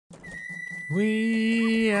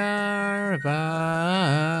We are back.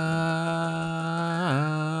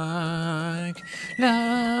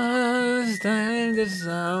 Last time the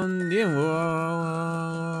sound didn't work.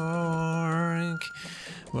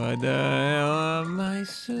 What the hell am I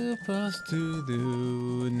supposed to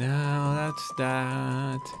do now? That's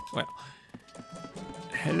that. Well,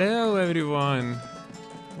 hello everyone.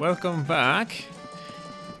 Welcome back.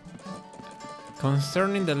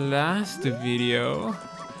 Concerning the last video,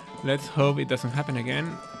 let's hope it doesn't happen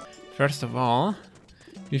again. First of all,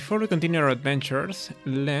 before we continue our adventures,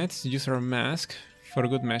 let's use our mask for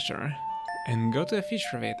good measure and go to the fish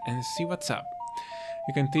rabbit and see what's up.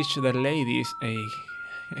 You can teach the ladies a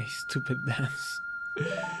stupid dance.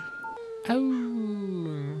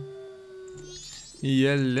 Oh,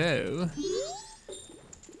 yellow.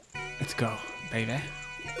 Let's go, baby.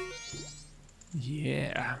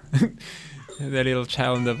 Yeah. The little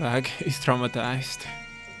child in the back is traumatized.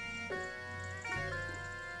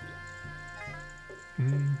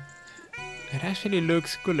 It actually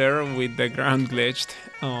looks cooler with the ground glitched.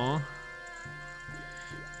 Oh.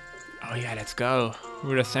 Oh yeah, let's go.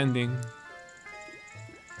 We're ascending.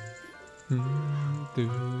 Look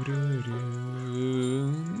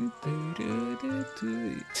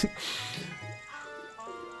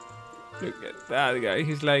at that guy.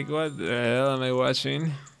 He's like, what the hell am I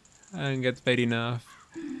watching? I don't get paid enough.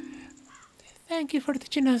 Thank you for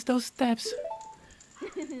teaching us those steps.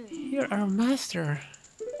 You're our master.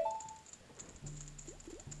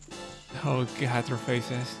 Oh god, your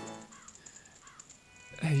faces.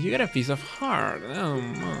 You got a piece of heart. Oh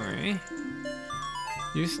my.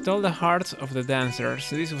 You stole the hearts of the dancers.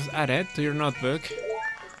 This was added to your notebook.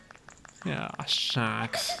 Yeah,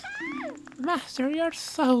 shucks. Master, you're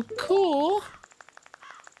so cool.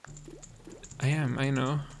 I am, I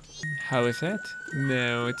know. How is it?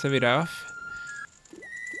 No, it's a bit off.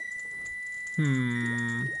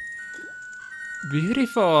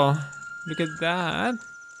 Beautiful. Look at that.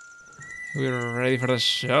 We're ready for the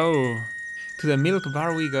show. To the milk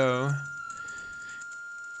bar we go.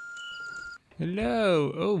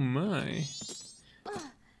 Hello. Oh my.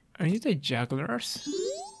 Are you the jugglers?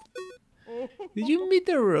 Did you meet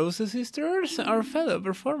the Rosa sisters, our fellow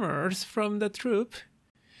performers from the troupe?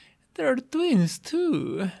 They're twins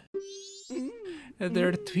too.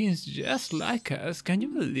 They're twins just like us. Can you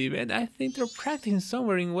believe it? I think they're practicing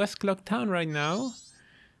somewhere in West Clock Town right now.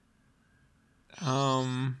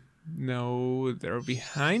 No, they're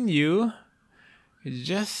behind you.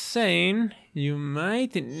 Just saying, you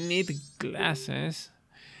might need glasses.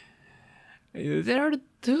 There are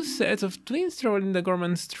two sets of twins trolling the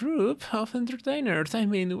government's troupe of entertainers. I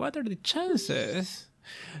mean, what are the chances?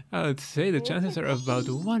 I would say the chances are about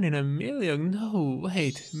 1 in a million. No,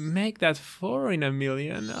 wait, make that 4 in a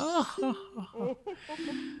million. Oh.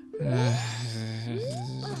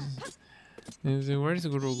 Where's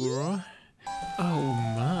Guru Guru? Oh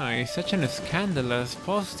my, such a scandalous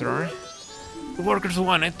poster. The workers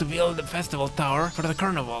wanted to build the festival tower for the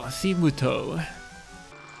carnival. See Muto.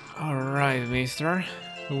 Alright, mister.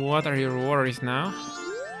 What are your worries now?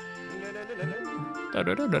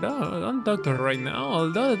 Don't talk to her right now.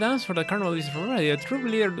 Although the dance for the carnival is ready, the troop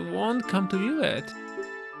leader won't come to view it.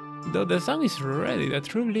 Though the song is ready, the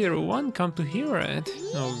troop leader won't come to hear it.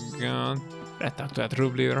 Oh god. Let's talk to the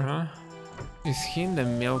troop leader, huh? Is he in the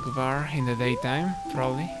milk bar in the daytime?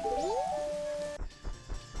 Probably.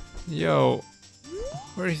 Yo.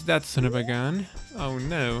 Where is that son of a gun? Oh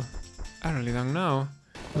no. I really don't know.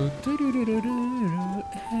 Everybody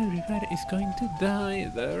is going to die.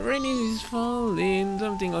 The rain is falling.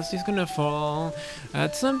 Something else is gonna fall.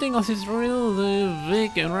 And something else is really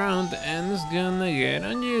big and round and it's gonna get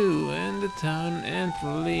on you and the town and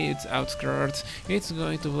probably its outskirts. It's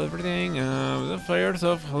going to blow everything up. The fires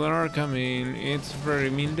of hell are coming. It's very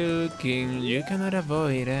mean looking. You cannot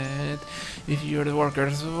avoid it. If you're the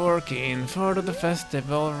workers working for the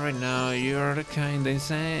festival right now, you're kinda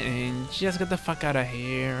insane. Just get the fuck out of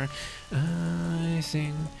here. I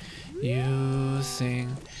sing, you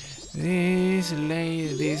sing. This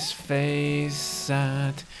lady's face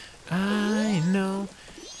sad. I know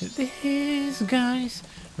these guys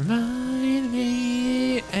might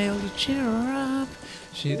be able to cheer her up.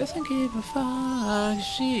 She doesn't give a fuck.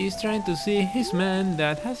 She is trying to see his man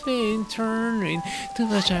that has been turned into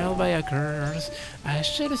a child by a curse. I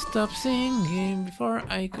should stop singing before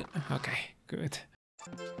I could. Okay, good.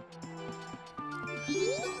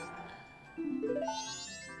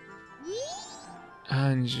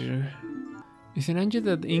 Anju. Isn't Anju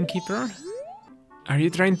the innkeeper? Are you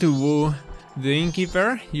trying to woo the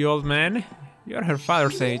innkeeper, you old man? You're her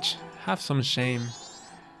father's age. Have some shame.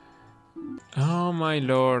 Oh my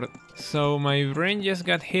lord. So my brain just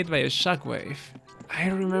got hit by a shockwave. I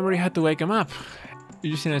remember you had to wake him up.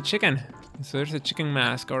 Using a chicken. So there's a chicken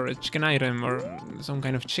mask or a chicken item or some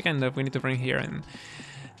kind of chicken that we need to bring here and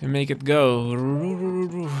make it go.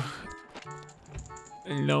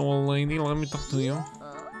 Hello, old lady, let me talk to you.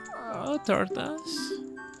 Oh, tortoise.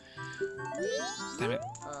 Damn it.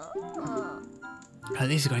 Oh,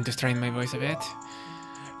 this is going to strain my voice a bit.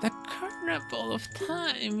 The carnival of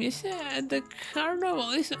time, is it? The carnival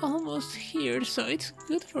is almost here, so it's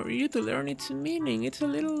good for you to learn its meaning. It's a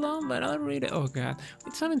little long, but I'll read it. Oh god,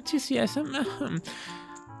 with some enthusiasm.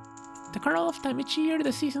 The carnival of time, each year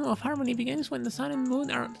the season of harmony begins when the sun and moon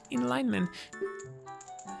are in alignment,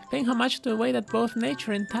 paying homage to a way that both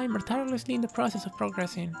nature and time are tirelessly in the process of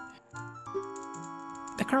progressing.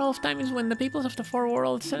 The carnival of time is when the peoples of the four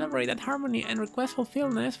worlds celebrate that harmony and request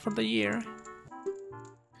fulfillment for the year.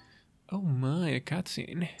 Oh my, a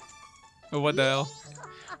cutscene. Oh, what the hell?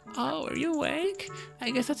 Oh, are you awake?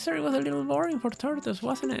 I guess that story was a little boring for Tortoise,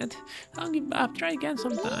 wasn't it? Don't give up, try again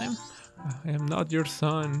sometime. I am not your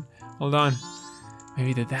son. Hold on.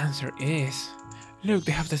 Maybe the dancer is. Look,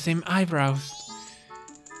 they have the same eyebrows.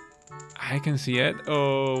 I can see it.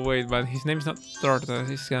 Oh, wait, but his name is not Tortoise,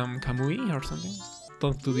 it's Kamui or something.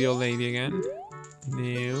 Talk to the old lady again.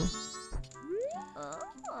 No.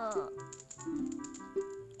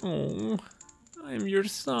 Oh, I'm your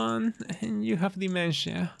son, and you have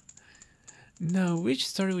dementia. Now, which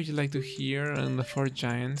story would you like to hear on the Four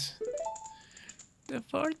Giants? The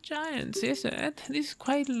Four Giants, is it? This is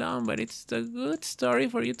quite long, but it's a good story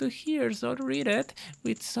for you to hear, so read it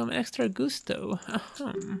with some extra gusto.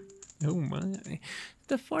 Oh my.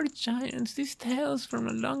 The Four Giants, these tales from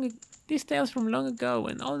long ago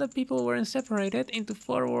when all the people weren't separated into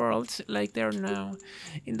four worlds like they are now.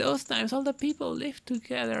 In those times, all the people lived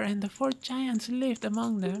together and the four giants lived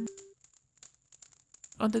among them.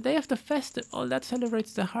 On the day of the festival that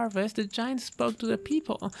celebrates the harvest, the giants spoke to the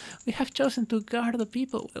people. We have chosen to guard the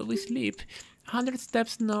people while we sleep. 100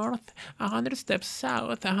 steps north, 100 steps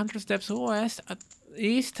south, 100 steps west,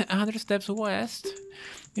 east, 100 steps west.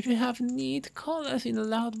 If you have need, call us in a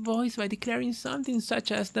loud voice by declaring something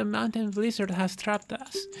such as the mountain blizzard has trapped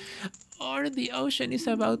us, or the ocean is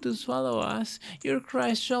about to swallow us. Your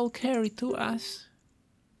cries shall carry to us.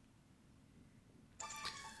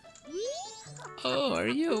 Oh, are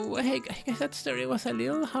you awake? I guess that story was a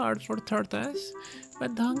little hard for Tortoise,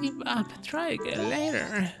 but don't give up. Try again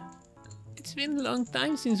later. It's been a long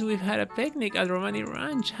time since we've had a picnic at Romani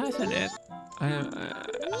Ranch, hasn't it? I'm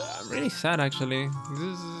really sad, actually.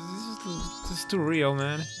 This is too real,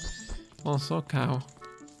 man. Also, cow.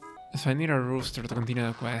 So I need a rooster to continue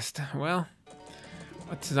the quest. Well,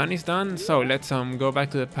 what's done is done. So let's go back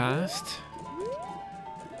to the past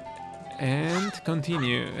and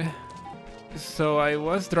continue. So I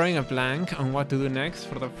was drawing a blank on what to do next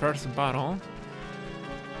for the first battle.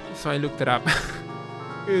 So I looked it up.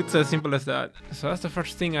 It's as simple as that. So that's the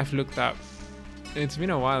first thing I've looked up. It's been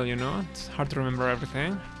a while, you know, it's hard to remember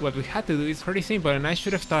everything. What we had to do is pretty simple and I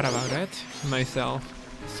should have thought about it myself.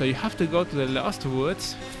 So you have to go to the Lost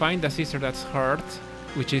Woods, find the sister that's hurt,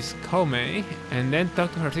 which is Komei, and then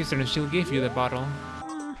talk to her sister and she'll give you the bottle.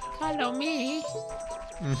 Follow me.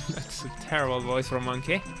 That's a terrible voice for a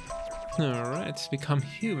monkey. Alright, let's become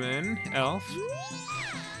human, elf.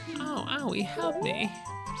 Oh, owie, help me.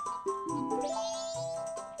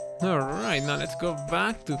 Alright, now let's go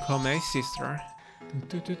back to Komei's sister.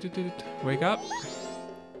 Wake up.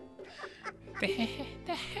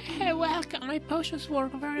 Welcome, my potions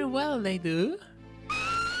work very well, they do.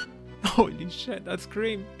 Holy shit, that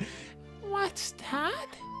scream. What's that?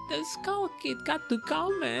 The Skull Kid got to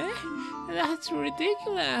Komei? That's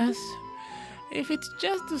ridiculous. If it's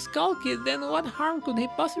just the Skull Kid, then what harm could he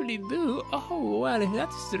possibly do? Oh, well, if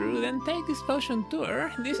that's true, then take this potion to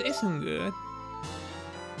her. This isn't good.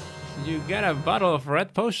 You get a bottle of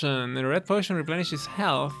red potion. The red potion replenishes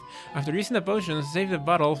health. After using the potion, save the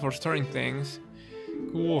bottle for storing things.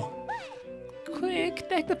 Cool. Quick,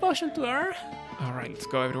 take the potion to her. Alright, let's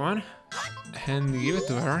go, everyone. And give it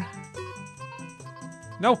to her.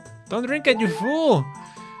 No, don't drink it, you fool!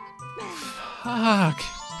 Fuck.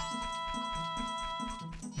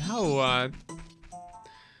 Now what?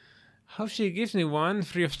 How she gives me one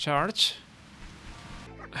free of charge?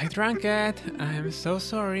 I drank it. I'm so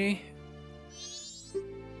sorry.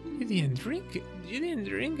 You didn't drink it. You didn't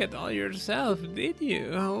drink it all yourself, did you?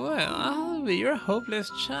 Well, I'll be your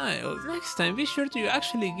hopeless child. Next time, be sure to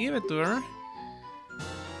actually give it to her.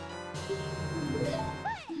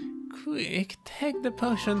 Quick, take the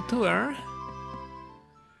potion to her.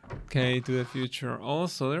 Okay, to the future.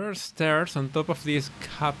 Also, there are stairs on top of this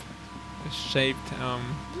cup. shaped.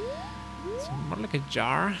 It's more like a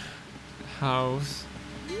jar. House.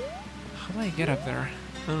 How do I get up there?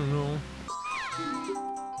 I don't know.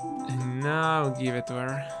 And now give it to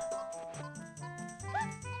her.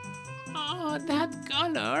 Oh, that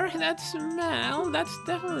color, that smell, that's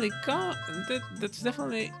definitely that's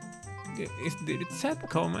definitely. Did it said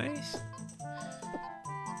Kome's?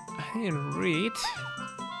 I didn't read.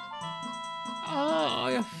 Oh,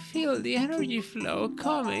 I feel the energy flow.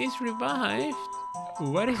 Kome is revived.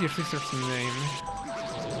 What is your sister's name?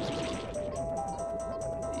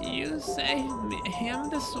 You saved me. I'm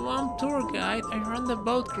the swamp tour guide. I run the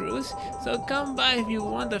boat cruise, so come by if you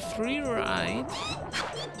want a free ride.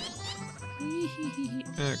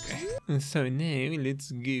 Okay, so now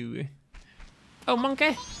let's go. Oh,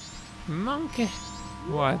 monkey! Monkey!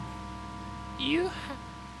 What? You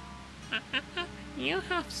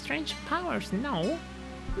have strange powers now.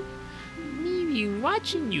 Me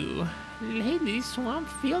watching you. Lately, swamp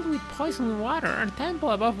filled with poison water.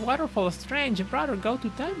 Temple above waterfall strange. Brother go to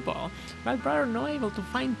temple. But brother no able to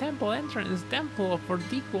find temple entrance. Temple for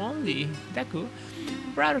Deku only. Deku.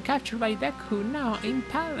 Brother captured by Deku. Now in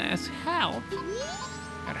palace. Help.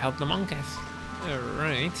 Gotta help the monkeys.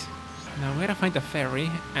 Alright. Now we gotta find a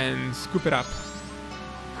ferry and scoop it up.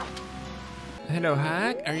 Hello,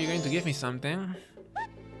 Hack. Are you going to give me something?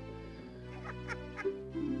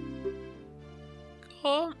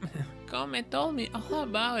 Kome told me all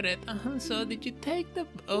about it. So, did you take the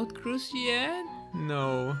boat cruise yet?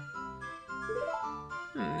 No.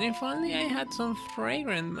 If only I had some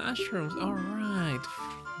fragrant mushrooms. Alright,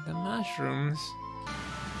 the mushrooms.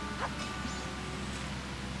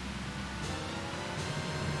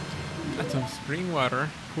 Got some spring water.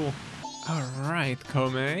 Cool. Alright,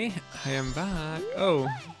 Kome, I am back. Oh,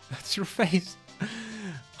 that's your face.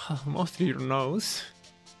 Well, mostly your nose.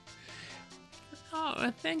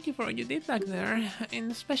 Oh, thank you for what you did back there.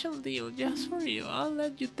 In a special deal just for you, I'll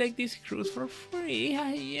let you take this cruise for free.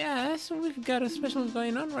 Yes, we've got a special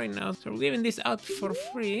going on right now, so we're giving this out for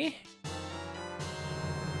free.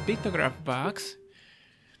 Pictograph box.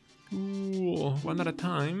 Ooh, one at a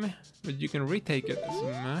time, but you can retake it as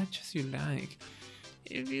much as you like.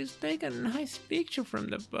 If you take a nice picture from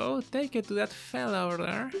the boat, take it to that fella over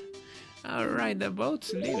there. Alright, the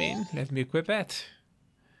boat's leaving. Let me equip it.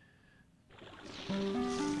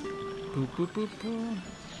 Boop, boop, boop, boop.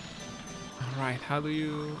 Alright, how do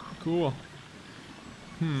you... Cool.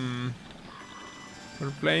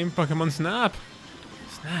 We're playing Pokemon Snap.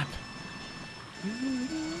 Snap.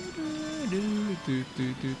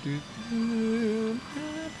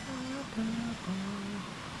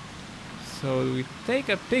 So we take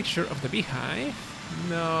a picture of the beehive.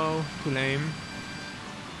 No, too lame.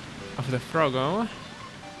 Of the Frogo.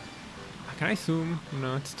 Can I zoom?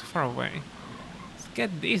 No, it's too far away. Let's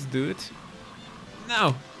get this dude.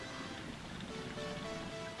 No!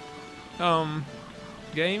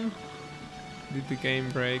 Game? Did the game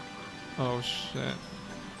break? Oh shit.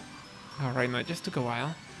 Alright, no, it just took a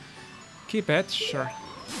while. Keep it, sure.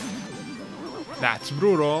 That's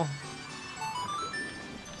brutal.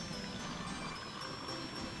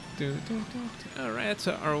 Alright,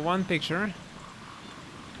 so our one picture.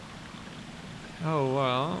 Oh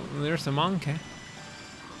well, there's a monkey.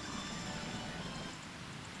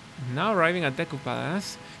 Now arriving at Deku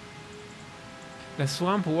Palace. The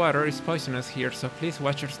swamp water is poisonous here, so please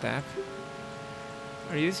watch your step.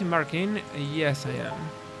 Are you disembarking? Yes, I am.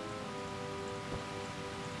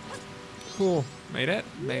 Cool, made it,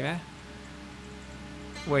 baby.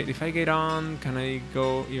 Wait, if I get on, can I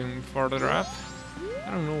go even further up?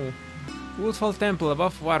 I don't know. Woodfall Temple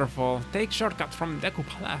above waterfall. Take shortcut from Deku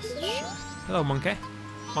Palace. Sure. Hello, monkey.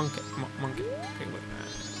 Monkey. Monkey. Okay, wait.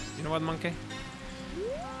 You know what, monkey?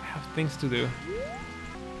 I have things to do.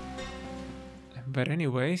 But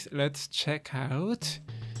anyways, let's check out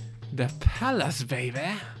the palace,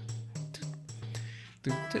 baby.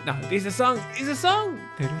 No, this is a song. It's a song.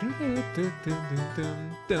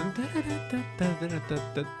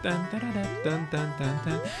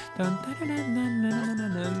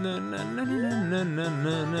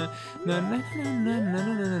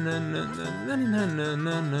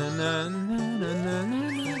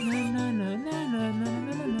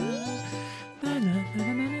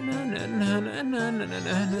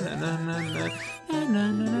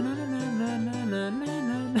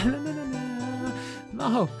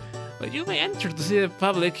 No, but you may enter to see the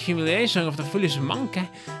public humiliation of the foolish monkey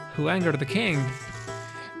who angered the king.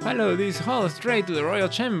 Follow this hall straight to the royal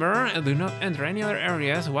chamber and do not enter any other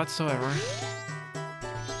areas whatsoever.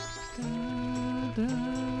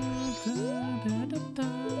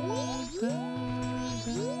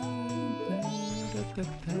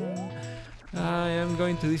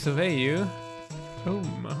 to disobey you. Oh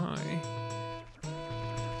my.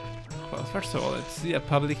 Well, first of all, let's see a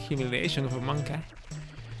public humiliation of a monkey.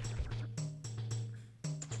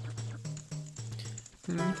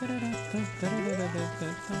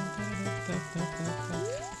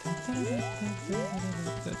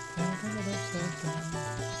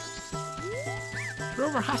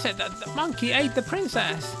 Rumor has it that the monkey ate the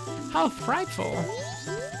princess. How frightful!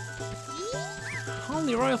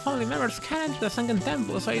 Only royal family members can enter the sunken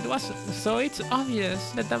temple, so it's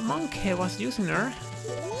obvious that the monkey was using her.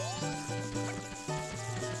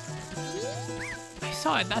 I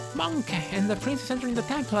saw it, that monkey, and the princess entering the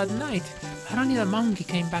temple at night. But only the monkey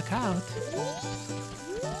came back out.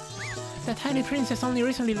 The tiny princess only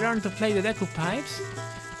recently learned to play the Deku pipes.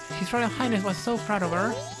 His Royal Highness was so proud of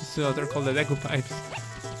her. So they're called the Deku pipes.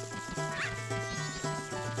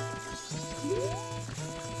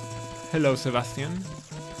 Hello, Sebastian.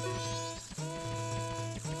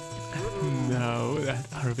 Now that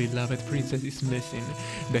our beloved princess is missing,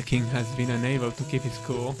 the king has been unable to keep his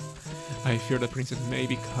cool. I fear the princess may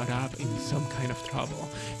be caught up in some kind of trouble,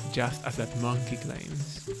 just as that monkey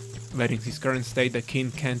claims. But in his current state, the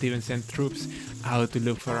king can't even send troops out to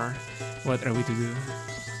look for her. What are we to do?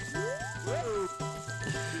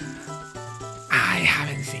 I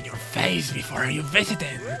haven't seen your face before you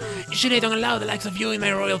visited. Usually I don't allow the likes of you in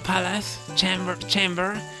my royal palace, chamber,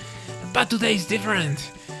 but today is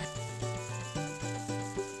different.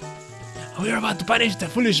 We are about to punish the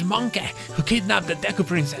foolish monkey who kidnapped the Deku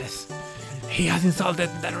princess. He has insulted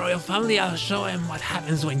the royal family. I'll show him what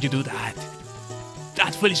happens when you do that.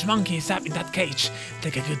 That foolish monkey is up in that cage.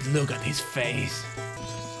 Take a good look at his face.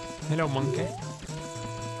 Hello, monkey.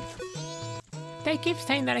 They keep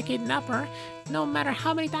saying that I kidnapped her. No matter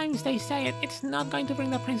how many times they say it, it's not going to bring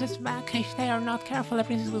the princess back. If they are not careful, the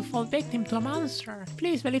princess will fall victim to a monster.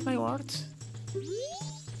 Please believe my words.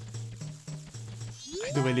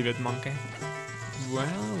 I do believe it, monkey.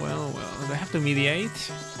 Well. Do I have to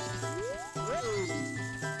mediate?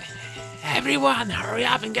 Everyone, hurry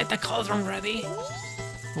up and get the cauldron ready.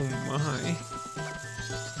 Oh my.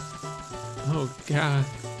 Oh god.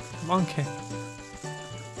 Monkey.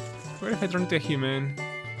 What if I turn into a human?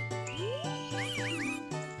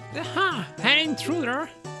 Aha! An intruder!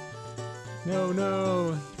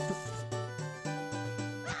 No.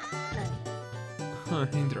 Huh,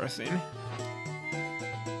 interesting.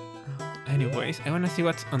 Anyways, I wanna see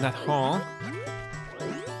what's on that hall.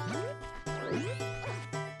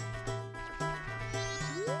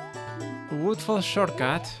 Woodfall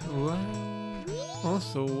shortcut. What?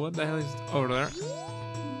 Also, what the hell is over there?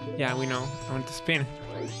 Yeah, we know. I want to spin.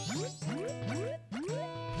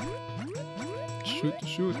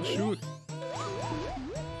 Shoot.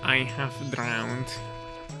 I have drowned.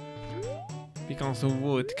 Because the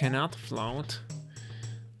wood cannot float.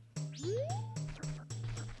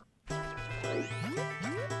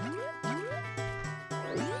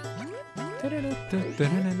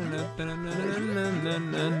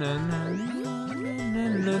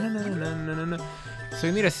 So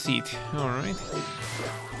you need a seat, alright.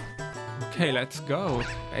 Okay, let's go,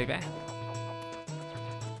 baby.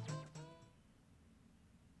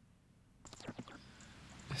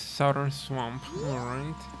 Southern Swamp,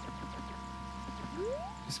 alright.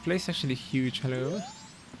 This place is actually huge, hello.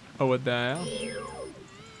 Oh, what the hell?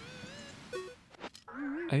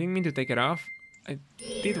 I didn't mean to take it off. I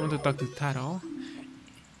did want to talk to Taro.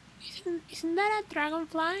 Isn't that a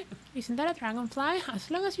dragonfly? Isn't that a dragonfly? As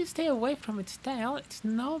long as you stay away from its tail, it's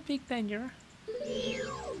no big danger.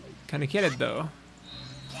 Can I kill it though?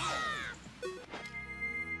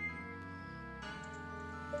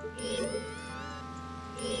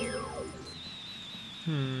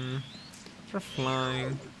 For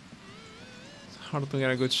flying. It's hard to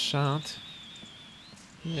get a good shot.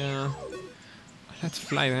 Yeah. Let's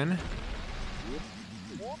fly then.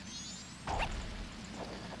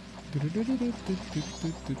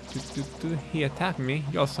 He attacked me.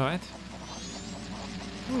 You all saw it.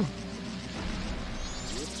 Ooh.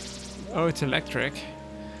 Oh, it's electric.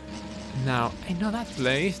 Now, I know that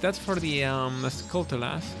place. That's for the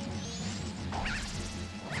Skulltulas.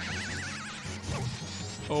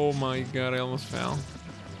 Oh my god, I almost fell.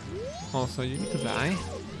 Also, you need to die.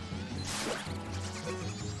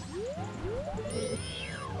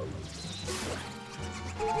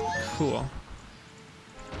 Cool.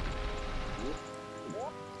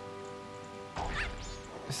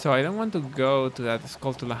 So I don't want to go to that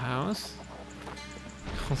Skulltula house.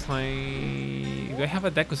 Because do I have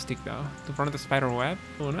a Deku stick though? To burn the spider web?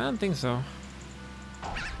 Oh, no, I don't think so.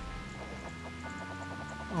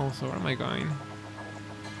 Also, where am I going?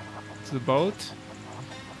 To the boat?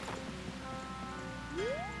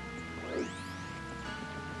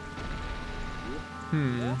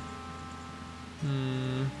 Hmm.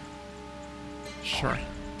 Sure.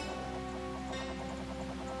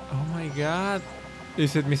 Oh my god.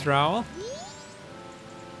 Is it Mr. Owl?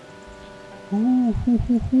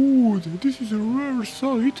 Ooh, this is a rare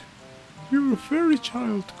sight. You're a fairy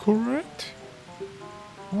child, correct?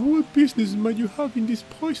 What business might you have in this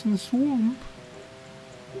poison swamp?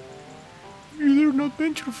 If you dare not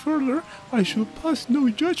venture further, I shall pass no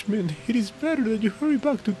judgment. It is better that you hurry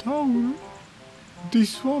back to town.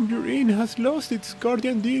 This swamp you're in has lost its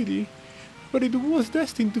guardian deity, but it was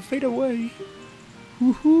destined to fade away.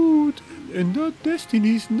 Woohoo! And that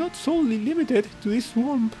destiny is not solely limited to this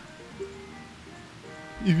swamp.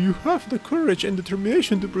 If you have the courage and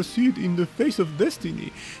determination to proceed in the face of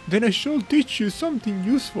destiny, then I shall teach you something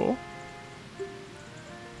useful.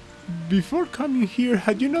 Before coming here,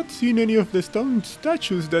 had you not seen any of the stone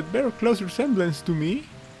statues that bear close resemblance to me?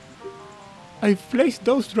 I've placed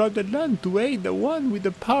those throughout the land to aid the one with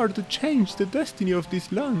the power to change the destiny of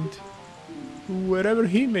this land, wherever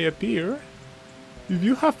he may appear. If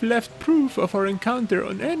you have left proof of our encounter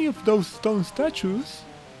on any of those stone statues,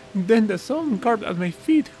 then the song carved at my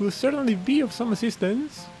feet will certainly be of some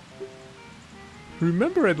assistance.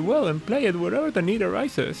 Remember it well and play it wherever the need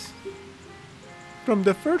arises. From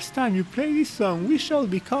the first time you play this song, we shall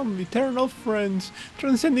become eternal friends,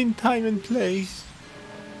 transcending time and place.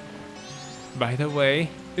 By the way,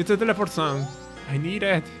 it's a teleport song. I need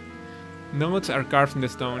it. Notes are carved in the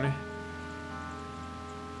stone.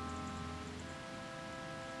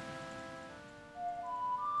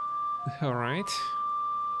 Alright.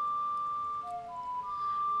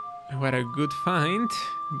 What a good find.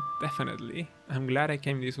 Definitely. I'm glad I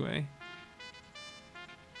came this way.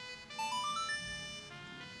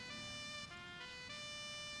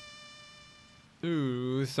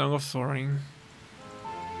 Ooh, Song of Soaring.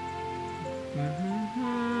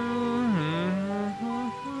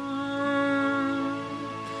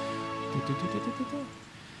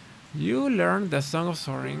 You learn the Song of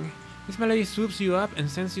Soaring. This melody swoops you up and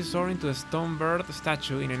sends you soaring to a stone bird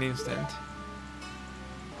statue in an instant.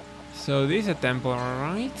 So this is a temple,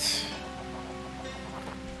 right?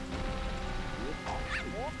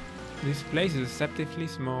 This place is deceptively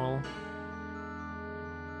small.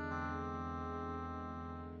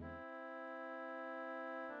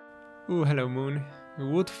 Ooh, hello moon.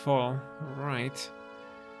 Woodfall, right.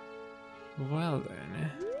 Well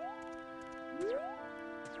then.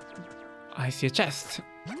 I see a chest.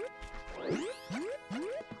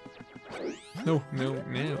 No.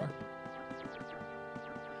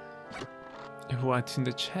 What's in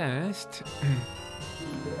the chest?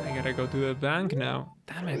 I gotta go to the bank now.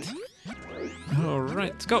 Damn it.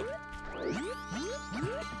 Alright, let's go.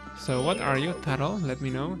 So what are you, Taro? Let me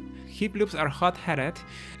know. Hip loops are hot-headed,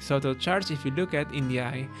 so they'll charge if you look it in the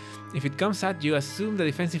eye. If it comes at you, assume the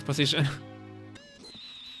defensive position.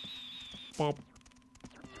 Pop.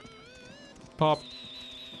 Pop.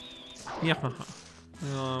 Yeah.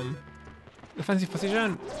 Defensive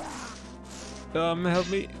position. Help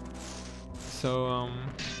me. So,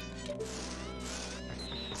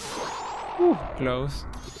 close.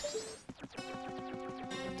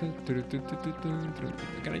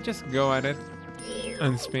 Can I just go at it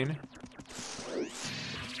and spin?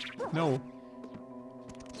 No.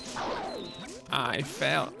 I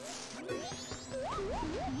fell.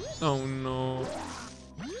 Oh no.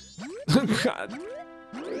 God.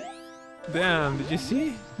 Damn, did you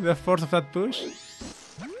see the force of that push?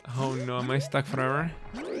 Oh no, am I stuck forever?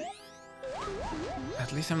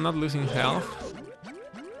 At least I'm not losing health.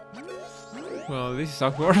 Well, this is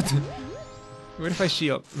awkward. What if I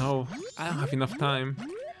shield? No, I don't have enough time.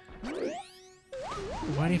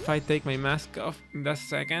 What if I take my mask off in that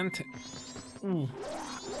second? Ooh.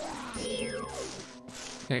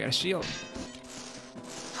 Okay, I got a shield.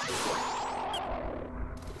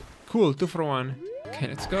 Cool, 2 for 1. Okay,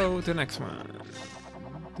 let's go to the next one.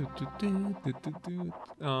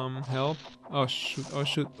 Help. Oh shoot, oh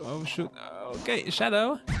shoot, oh shoot. Okay,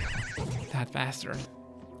 Shadow. That bastard.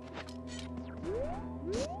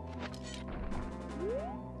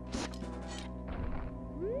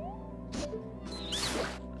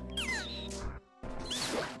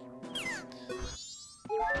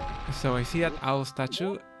 So I see that owl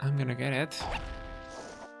statue. I'm gonna get it.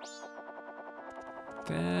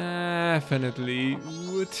 Definitely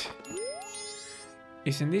wood.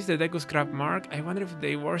 Isn't this the Deku Scrap mark? I wonder if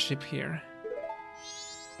they worship here.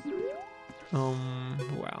 Well.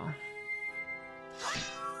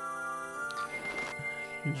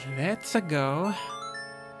 Let's go.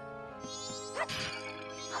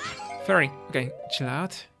 Fairy. Okay, chill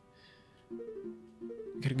out.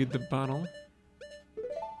 Gotta get the bottle.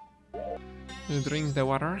 drink the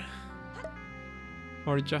water.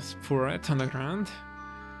 Or just pour it on the ground.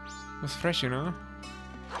 It was fresh, you know.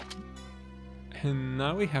 And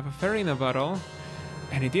now we have a fairy in a bottle.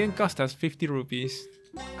 And it didn't cost us 50 rupees.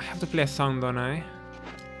 I have to play a song, don't I?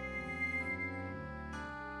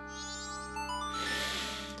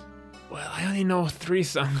 Well, I only know 3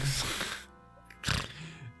 songs.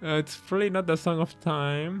 It's probably not the Song of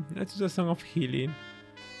Time. It's the Song of Healing.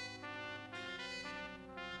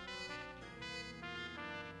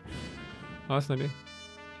 Oh, that's not it.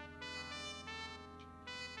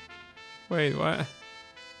 Wait, what?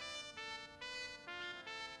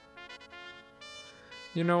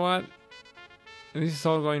 You know what? This is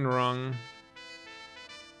all going wrong.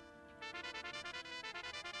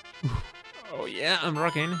 Oh yeah, I'm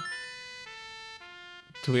rocking.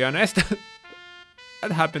 To be honest,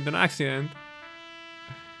 that happened on accident.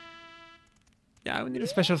 Yeah, we need a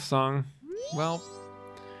special song. Well,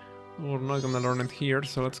 we're not gonna learn it here,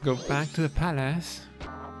 so let's go back to the palace.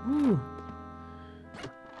 Woo.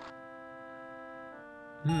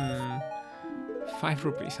 5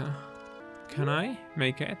 rupees, huh? Can I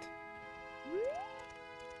make it?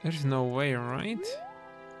 There's no way, right?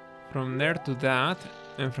 From there to that,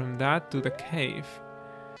 and from that to the cave.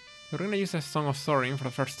 We're gonna use a Song of Soaring for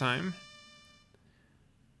the first time.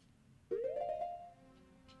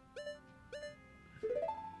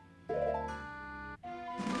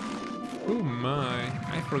 Oh my,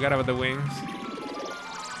 I forgot about the wings.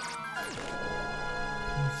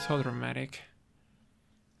 It's so dramatic.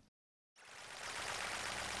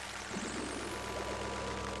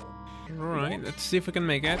 Right, let's see if we can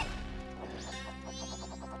make it.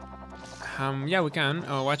 Yeah, we can.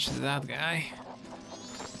 Oh, watch that guy.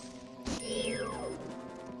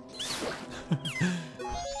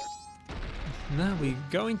 Now we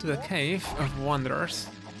go into the Cave of Wonders.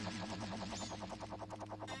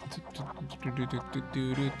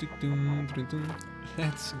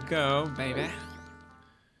 Let's go, baby.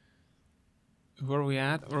 Where are we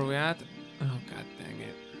at? Where are we at? Oh, god dang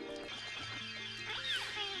it.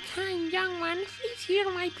 Kind young one, please hear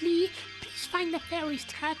my plea. Please find the fairies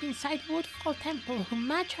trapped inside Woodfall Temple who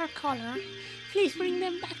match our color. Please bring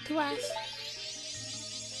them back to us.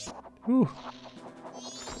 Whew.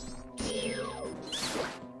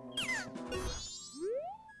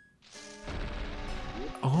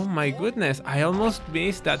 Oh my goodness, I almost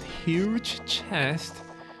missed that huge chest.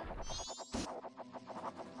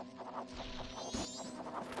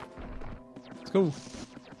 Let's go.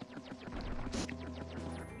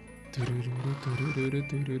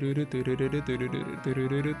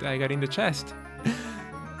 I got in the chest.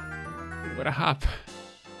 What a hop.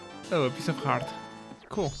 Oh, a piece of heart.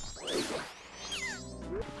 Cool.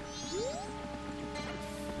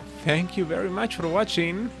 Thank you very much for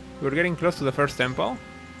watching. We're getting close to the first temple.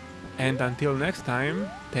 And until next time,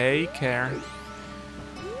 take care.